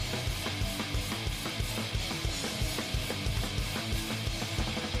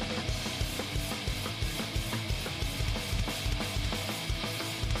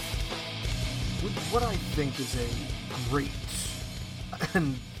what I think is a great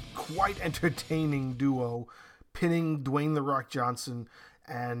and quite entertaining duo, pinning Dwayne "The Rock" Johnson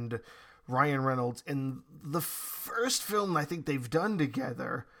and Ryan Reynolds in the first film I think they've done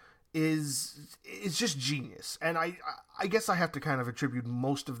together is just genius. And I guess I have to kind of attribute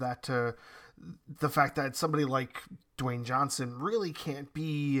most of that to the fact that somebody like Dwayne Johnson really can't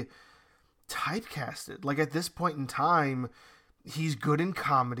be typecasted. Like, at this point in time, he's good in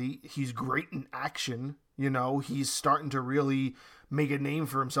comedy, he's great in action, he's starting to really make a name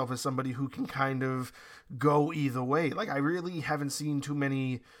for himself as somebody who can kind of go either way. Like, I really haven't seen too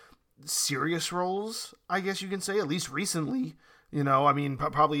many serious roles, I guess you can say, at least recently. I mean,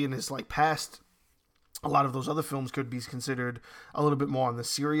 probably in his past, a lot of those other films could be considered a little bit more on the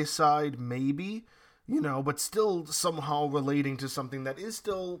serious side, maybe, but still somehow relating to something that is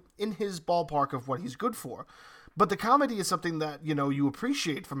still in his ballpark of what he's good for. But the comedy is something that, you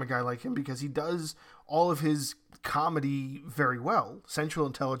appreciate from a guy like him, because he does all of his comedy very well. Central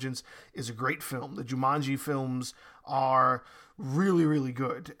Intelligence is a great film. The Jumanji films are really, really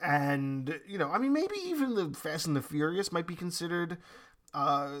good. And, I mean, maybe even the Fast and the Furious might be considered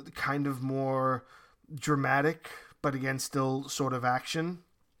kind of more dramatic, but again, still sort of action.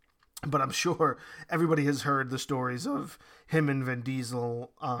 But I'm sure everybody has heard the stories of him and Vin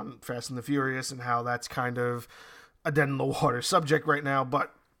Diesel on Fast and the Furious and how that's kind of a dead-in-the-water subject right now.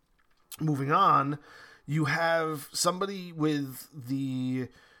 But moving on, you have somebody with the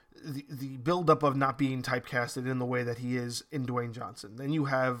build-up of not being typecasted in the way that he is in Dwayne Johnson. Then you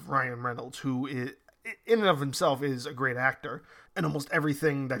have Ryan Reynolds, who is, in and of himself is a great actor, and almost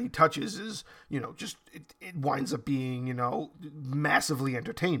everything that he touches is, it winds up being, massively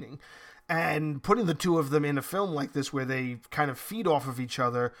entertaining. And putting the two of them in a film like this where they kind of feed off of each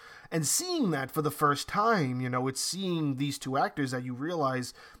other, and seeing that for the first time, it's seeing these two actors that you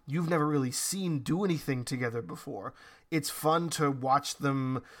realize you've never really seen do anything together before. It's fun to watch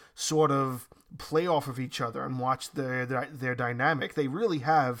them sort of play off of each other and watch their dynamic. They really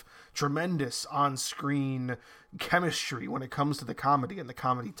have tremendous on-screen chemistry when it comes to the comedy and the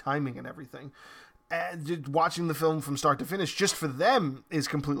comedy timing and everything. And watching the film from start to finish, just for them, is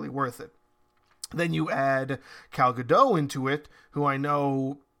completely worth it. Then you add Gal Gadot into it, who I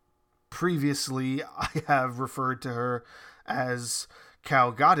know previously I have referred to her as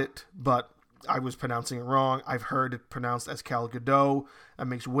Cal Gadot, but I was pronouncing it wrong. I've heard it pronounced as Gal Gadot. That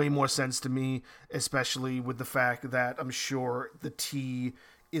makes way more sense to me, especially with the fact that I'm sure the T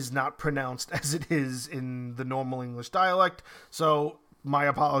is not pronounced as it is in the normal English dialect. So my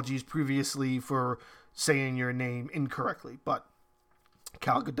apologies previously for saying your name incorrectly, but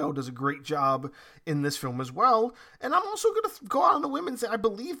Gal Gadot does a great job in this film as well. And I'm also going to go out on a whim and say I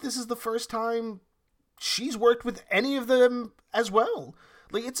believe this is the first time she's worked with any of them as well.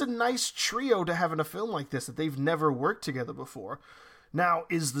 Like, it's a nice trio to have in a film like this that they've never worked together before. Now,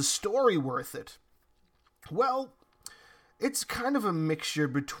 is the story worth it? Well, it's kind of a mixture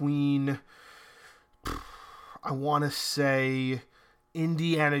between, I want to say,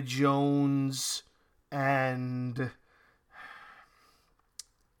 Indiana Jones and...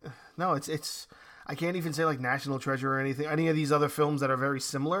 No, it's I can't even say like National Treasure or anything. Any of these other films that are very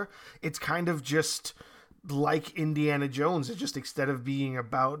similar. It's kind of just like Indiana Jones. It's just, instead of being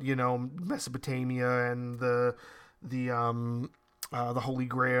about, Mesopotamia and the Holy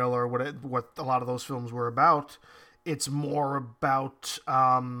Grail or what a lot of those films were about, it's more about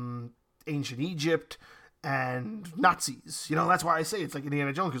ancient Egypt and Nazis. That's why I say it's like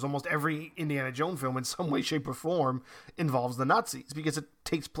Indiana Jones, because almost every Indiana Jones film in some way, shape, or form involves the Nazis, because it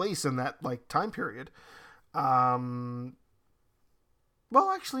takes place in that time period. Well,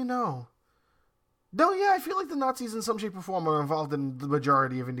 actually, no. No, yeah, I feel like the Nazis in some shape or form are involved in the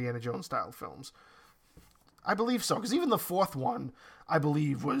majority of Indiana Jones style films. I believe so, because even the fourth one, I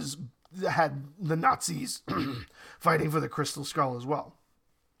believe, had the Nazis fighting for the Crystal Skull as well.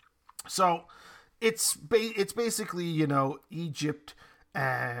 So it's basically, Egypt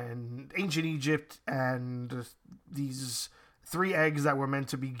and ancient Egypt and these 3 eggs that were meant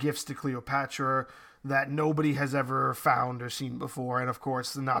to be gifts to Cleopatra that nobody has ever found or seen before. And of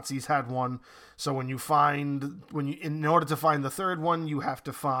course, the Nazis had one. So in order to find the third one, you have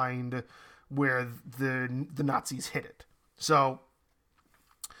to find where the Nazis hid it. So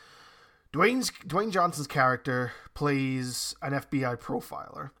Dwayne Johnson's character plays an FBI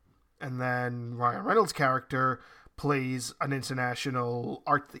profiler. And then Ryan Reynolds' character plays an international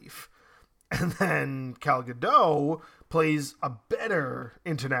art thief. And then Gal Gadot plays a better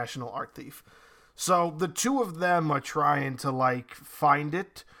international art thief. So the two of them are trying to find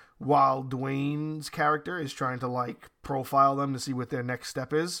it, while Dwayne's character is trying to profile them to see what their next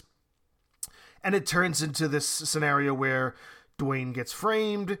step is. And it turns into this scenario where Dwayne gets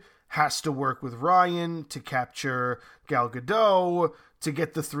framed, has to work with Ryan to capture Gal Gadot, to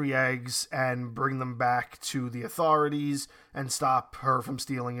get the 3 eggs and bring them back to the authorities and stop her from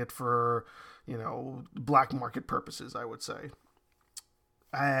stealing it for, black market purposes, I would say.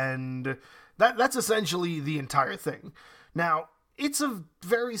 And that's essentially the entire thing. Now, it's a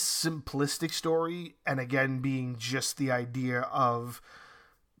very simplistic story, and again, being just the idea of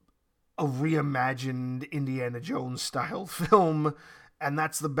a reimagined Indiana Jones style film, and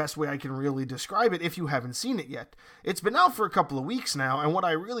that's the best way I can really describe it if you haven't seen it yet. It's been out for a couple of weeks now, and what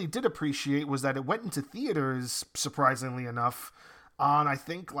I really did appreciate was that it went into theaters, surprisingly enough, on I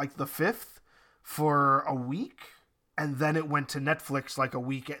think like the 5th for a week, and then it went to Netflix like a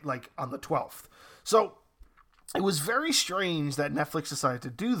week, like on the 12th. So it was very strange that Netflix decided to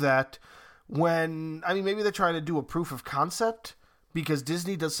do that when, maybe they're trying to do a proof of concept, because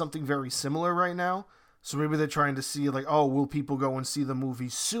Disney does something very similar right now. So maybe they're trying to see, like, oh, will people go and see the movie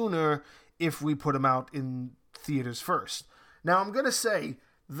sooner if we put them out in theaters first? Now, I'm going to say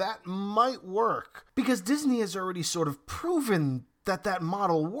that might work, because Disney has already sort of proven that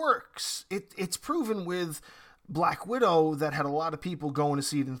model works. It's proven with Black Widow that had a lot of people going to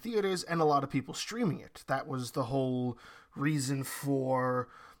see it in theaters and a lot of people streaming it. That was the whole reason for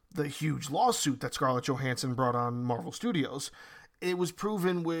the huge lawsuit that Scarlett Johansson brought on Marvel Studios. It was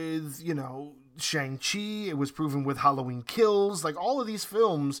proven with, Shang-Chi. It was proven with Halloween Kills. Like, all of these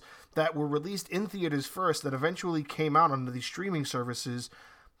films that were released in theaters first that eventually came out under these streaming services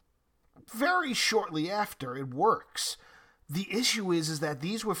very shortly after. It works. The issue is that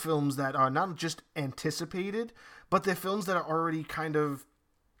these were films that are not just anticipated, but they're films that are already kind of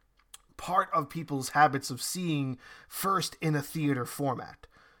part of people's habits of seeing first in a theater format.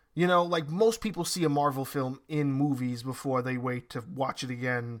 Like most people see a Marvel film in movies before they wait to watch it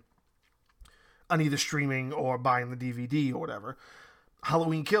again on either streaming or buying the DVD or whatever.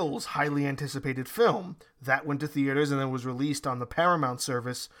 Halloween Kills, highly anticipated film, that went to theaters and then was released on the Paramount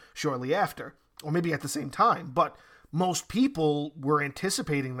service shortly after, or maybe at the same time, but most people were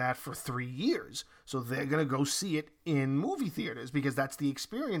anticipating that for 3 years, so they're going to go see it in movie theaters because that's the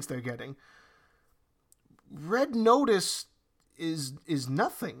experience they're getting. Red Notice is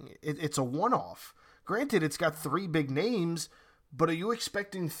nothing. It's a one-off. Granted, it's got 3 big names, but are you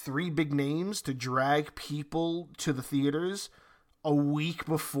expecting 3 big names to drag people to the theaters a week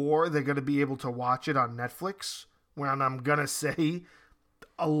before they're going to be able to watch it on Netflix? When I'm going to say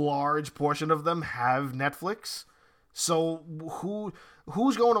a large portion of them have Netflix. So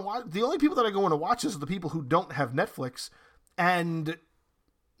who's going to watch? The only people that are going to watch this are the people who don't have Netflix, and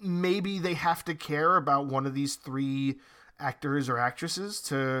maybe they have to care about one of these 3 actors or actresses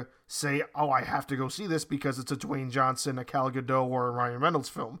to say, oh, I have to go see this because it's a Dwayne Johnson, a Gal Gadot, or a Ryan Reynolds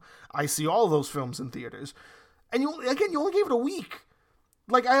film. I see all those films in theaters. And you only gave it a week.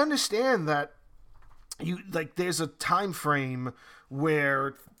 Like, I understand that there's a time frame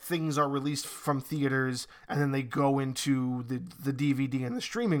where things are released from theaters and then they go into the DVD and the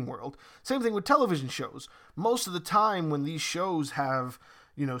streaming world. Same thing with television shows. Most of the time when these shows have,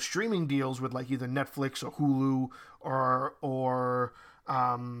 streaming deals with like either Netflix or Hulu or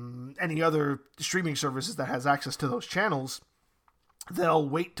any other streaming services that has access to those channels, they'll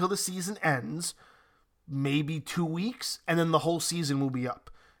wait till the season ends, maybe 2 weeks, and then the whole season will be up.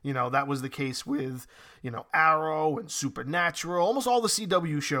 That was the case with, Arrow and Supernatural, almost all the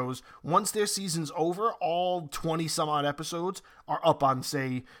CW shows. Once their season's over, all 20 some odd episodes are up on,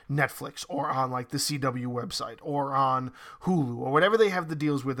 say, Netflix or on like the CW website or on Hulu or whatever they have the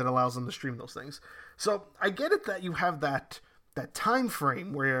deals with that allows them to stream those things. So I get it that you have that time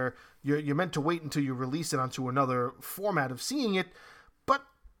frame where you're meant to wait until you release it onto another format of seeing it, but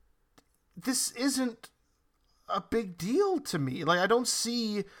this isn't a big deal to me. Like, I don't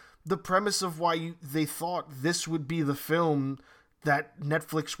see the premise of why they thought this would be the film that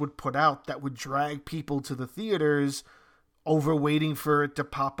Netflix would put out that would drag people to the theaters over waiting for it to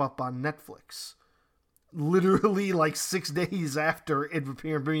pop up on Netflix. Literally like 6 days after it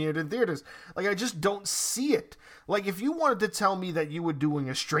premiered in theaters. Like, I just don't see it. Like, if you wanted to tell me that you were doing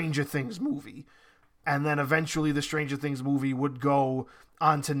a Stranger Things movie and then eventually the Stranger Things movie would go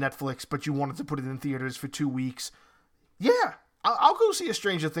onto Netflix, but you wanted to put it in theaters for 2 weeks, yeah, I'll go see a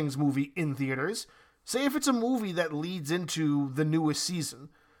Stranger Things movie in theaters. Say if it's a movie that leads into the newest season,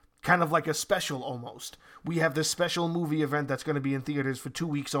 kind of like a special almost. We have this special movie event that's going to be in theaters for 2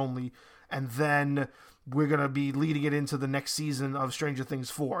 weeks only, and then we're going to be leading it into the next season of Stranger Things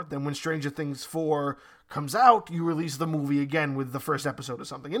 4. Then when Stranger Things 4 comes out, you release the movie again with the first episode or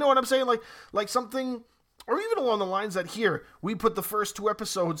something. You know what I'm saying? Like something or even along the lines that here, we put the first 2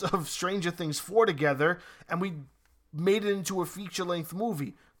 episodes of Stranger Things 4 together, and we made it into a feature-length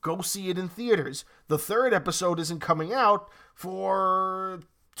movie. Go see it in theaters. The 3rd episode isn't coming out for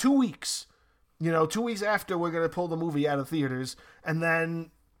 2 weeks. 2 weeks after, we're going to pull the movie out of theaters, and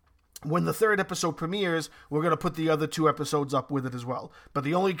then when the 3rd episode premieres, we're going to put the other 2 episodes up with it as well. But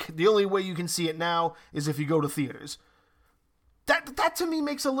the only way you can see it now is if you go to theaters. That to me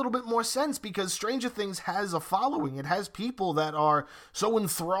makes a little bit more sense, because Stranger Things has a following. It has people that are so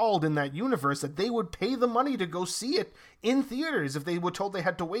enthralled in that universe that they would pay the money to go see it in theaters if they were told they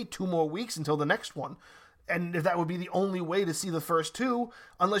had to wait 2 more weeks until the next one. And if that would be the only way to see the first 2,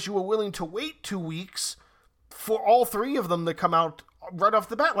 unless you were willing to wait 2 weeks for all 3 of them to come out right off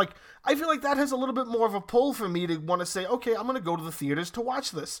the bat. Like, I feel like that has a little bit more of a pull for me to want to say, okay, I'm going to go to the theaters to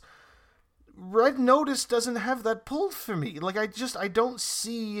watch this. Red Notice doesn't have that pull for me. Like, I don't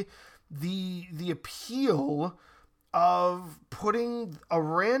see the appeal of putting a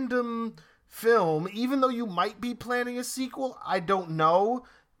random film, even though you might be planning a sequel, I don't know.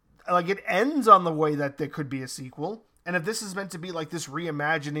 Like, it ends on the way that there could be a sequel. And if this is meant to be like this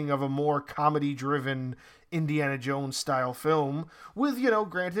reimagining of a more comedy-driven Indiana Jones style film with,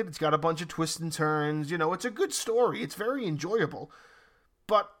 granted, it's got a bunch of twists and turns, it's a good story. It's very enjoyable.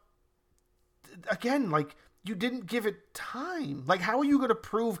 But again, like, you didn't give it time. Like, how are you going to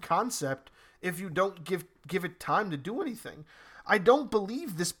prove concept if you don't give it time to do anything? I don't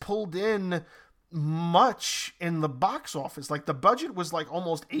believe this pulled in much in the box office. Like, the budget was like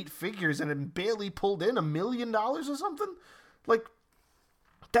almost 8 figures and it barely pulled in $1 million or something. Like,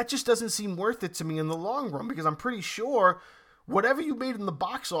 that just doesn't seem worth it to me in the long run, because I'm pretty sure whatever you made in the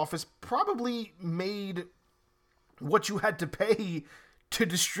box office probably made what you had to pay to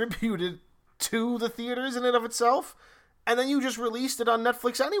distribute it to the theaters in and of itself, and then you just released it on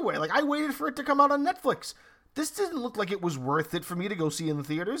Netflix anyway. Like, I waited for it to come out on Netflix. This didn't look like it was worth it for me to go see in the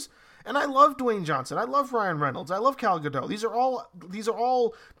theaters. And I love Dwayne Johnson. I love Ryan Reynolds. I love Gal Gadot. These are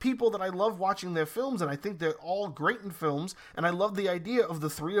all people that I love watching their films, and I think they're all great in films, and I love the idea of the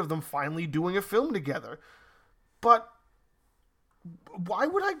 3 of them finally doing a film together. But why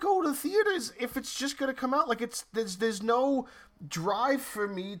would I go to theaters if it's just going to come out? Like, there's no drive for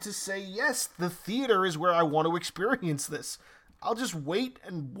me to say, yes, the theater is where I want to experience this. I'll just wait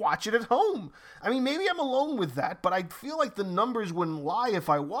and watch it at home. I mean, maybe I'm alone with that, but I feel like the numbers wouldn't lie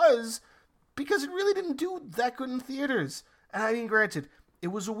if I was, because it really didn't do that good in theaters. And I mean, granted, it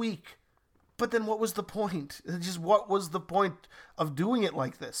was a week, but then what was the point? Just what was the point of doing it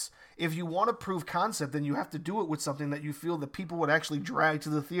like this? If you want to prove concept, then you have to do it with something that you feel that people would actually drag to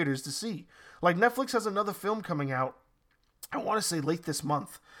the theaters to see. Like, Netflix has another film coming out, I want to say late this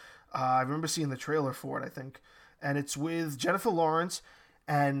month. I remember seeing the trailer for it, I think. And it's with Jennifer Lawrence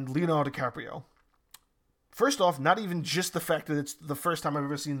and Leonardo DiCaprio. First off, not even just the fact that it's the first time I've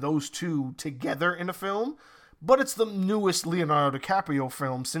ever seen those two together in a film, but it's the newest Leonardo DiCaprio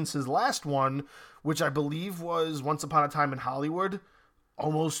film since his last one, which I believe was Once Upon a Time in Hollywood,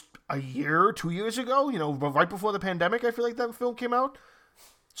 almost a year, 2 years ago, right before the pandemic, I feel like that film came out.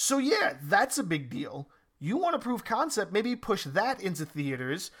 So yeah, that's a big deal. You want to prove concept, maybe push that into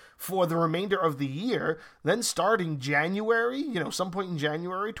theaters for the remainder of the year, then starting January, some point in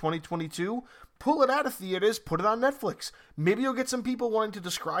January 2022, pull it out of theaters, put it on Netflix. Maybe you'll get some people wanting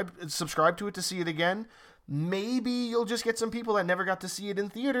to subscribe to it to see it again. Maybe you'll just get some people that never got to see it in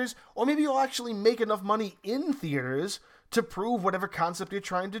theaters, or maybe you'll actually make enough money in theaters to prove whatever concept you're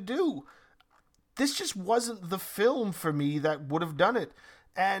trying to do. This just wasn't the film for me that would have done it.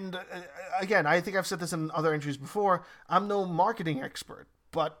 And again, I think I've said this in other entries before, I'm no marketing expert,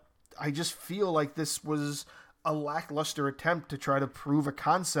 but I just feel like this was a lackluster attempt to try to prove a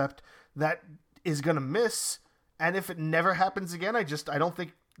concept that is going to miss. And if it never happens again, I don't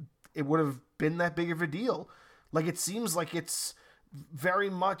think it would have been that big of a deal. Like, it seems like it's very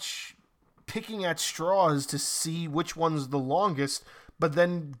much picking at straws to see which one's the longest, but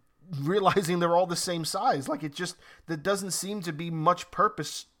then realizing they're all the same size. Like, there doesn't seem to be much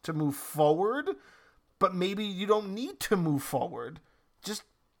purpose to move forward, but maybe you don't need to move forward. Just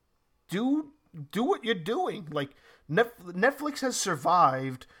do what you're doing. Like, Netflix has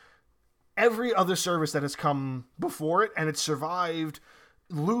survived every other service that has come before it, and it's survived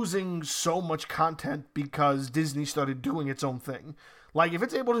losing so much content because Disney started doing its own thing. Like, if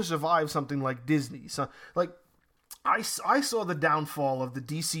it's able to survive something like Disney, I saw the downfall of the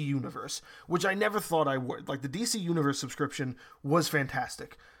DC Universe, which I never thought I would. Like, the DC Universe subscription was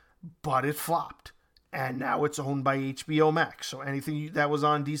fantastic, but it flopped. And now it's owned by HBO Max. So anything that was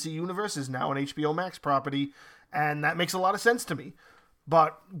on DC Universe is now an HBO Max property, and that makes a lot of sense to me.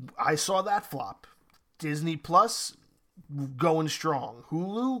 But I saw that flop. Disney Plus going strong.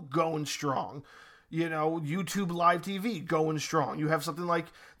 Hulu going strong. YouTube Live TV going strong. You have something like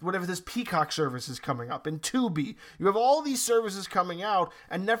whatever this Peacock service is coming up, and Tubi. You have all these services coming out,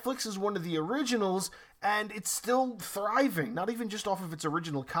 and Netflix is one of the originals, and it's still thriving. Not even just off of its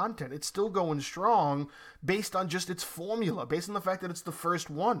original content. It's still going strong based on just its formula, based on the fact that it's the first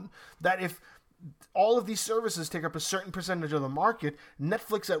one. That if all of these services take up a certain percentage of the market,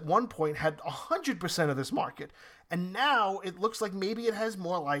 Netflix at one point had 100% of this market. And now it looks like maybe it has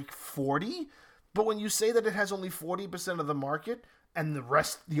more like 40%. But when you say that it has only 40% of the market and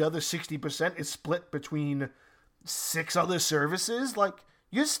the other 60% is split between 6 other services, like,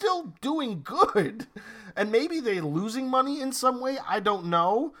 you're still doing good. And maybe they're losing money in some way. I don't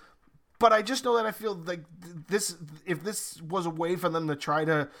know. But I just know that I feel like if this was a way for them to try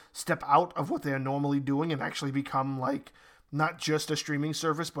to step out of what they're normally doing and actually become like not just a streaming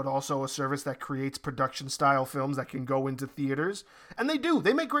service, but also a service that creates production-style films that can go into theaters. And they do.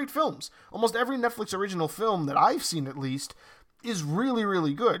 They make great films. Almost every Netflix original film that I've seen, at least, is really,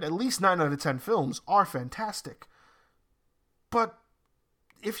 really good. At least 9 out of 10 films are fantastic. But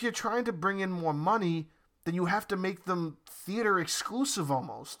if you're trying to bring in more money, then you have to make them theater-exclusive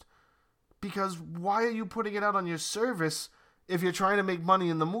almost. Because why are you putting it out on your service if you're trying to make money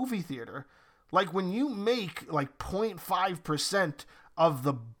in the movie theater? Like, when you make, like, 0.5% of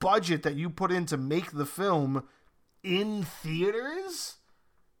the budget that you put in to make the film in theaters,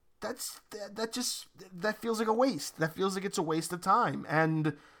 that feels like a waste. That feels like it's a waste of time.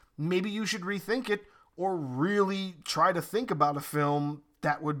 And maybe you should rethink it or really try to think about a film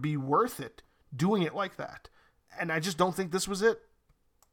that would be worth it doing it like that. And I just don't think this was it.